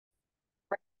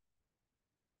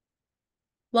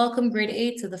Welcome grade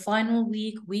 8 to the final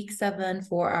week, week 7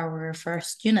 for our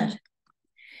first unit.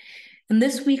 In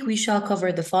this week, we shall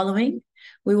cover the following.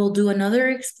 We will do another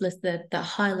explicit that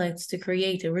highlights to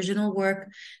create original work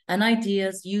and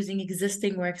ideas using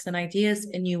existing works and ideas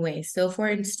in new ways. So for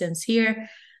instance, here,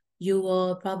 you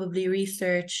will probably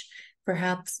research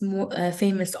perhaps more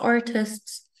famous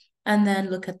artists and then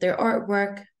look at their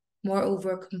artwork.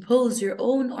 Moreover, compose your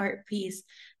own art piece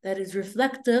that is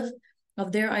reflective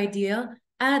of their idea,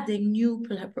 adding new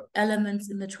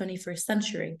elements in the 21st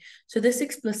century. So this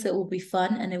explicit will be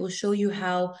fun and it will show you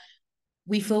how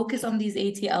we focus on these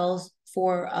ATLs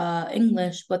for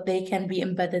English, but they can be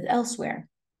embedded elsewhere.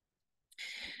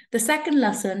 The second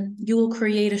lesson, you will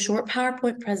create a short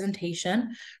PowerPoint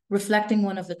presentation reflecting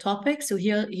one of the topics. So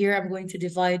here I'm going to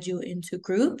divide you into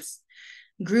groups.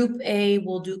 Group A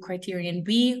will do criterion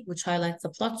B, which highlights the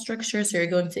plot structure. So you're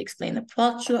going to explain the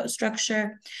plot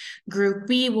structure. Group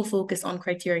B will focus on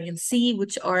criterion C,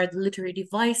 which are the literary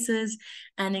devices,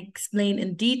 and explain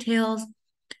in details.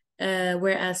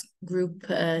 Whereas group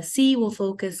C will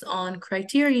focus on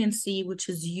criterion C, which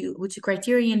is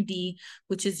criterion D,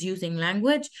 which is using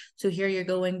language. So here you're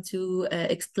going to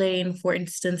explain, for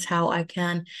instance, how I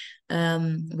can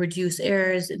reduce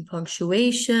errors in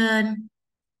punctuation,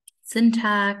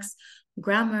 syntax,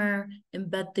 grammar,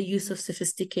 embed the use of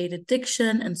sophisticated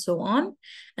diction, and so on.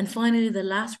 And finally, the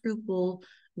last group will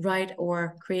write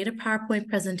or create a PowerPoint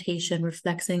presentation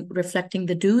reflecting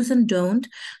the do's and don't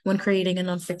when creating a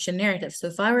nonfiction narrative. So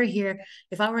if I were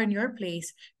in your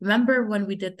place, remember when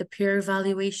we did the peer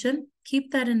evaluation?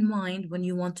 Keep that in mind when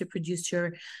you want to produce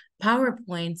your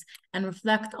PowerPoints and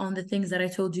reflect on the things that I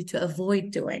told you to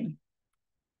avoid doing.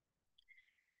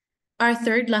 Our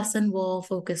third lesson will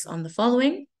focus on the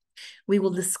following. We will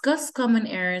discuss common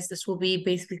errors. This will be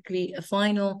basically a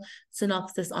final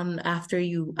synopsis on after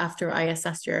I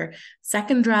assess your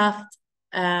second draft,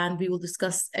 and we will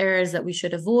discuss errors that we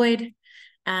should avoid.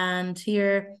 And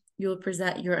here you will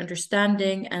present your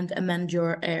understanding and amend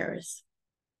your errors.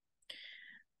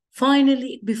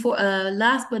 Finally,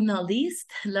 last but not least,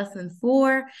 lesson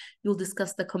 4, you'll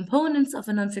discuss the components of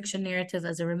a nonfiction narrative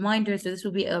as a reminder. So this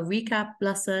will be a recap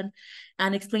lesson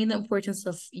and explain the importance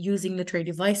of using literary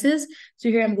devices. So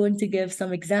here I'm going to give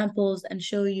some examples and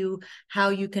show you how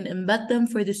you can embed them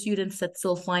for the students that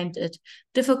still find it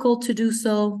difficult to do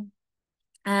so.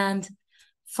 And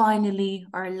finally,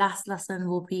 our last lesson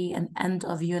will be an end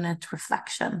of unit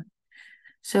reflection.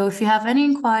 So if you have any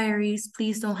inquiries,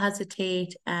 please don't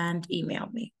hesitate and email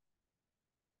me.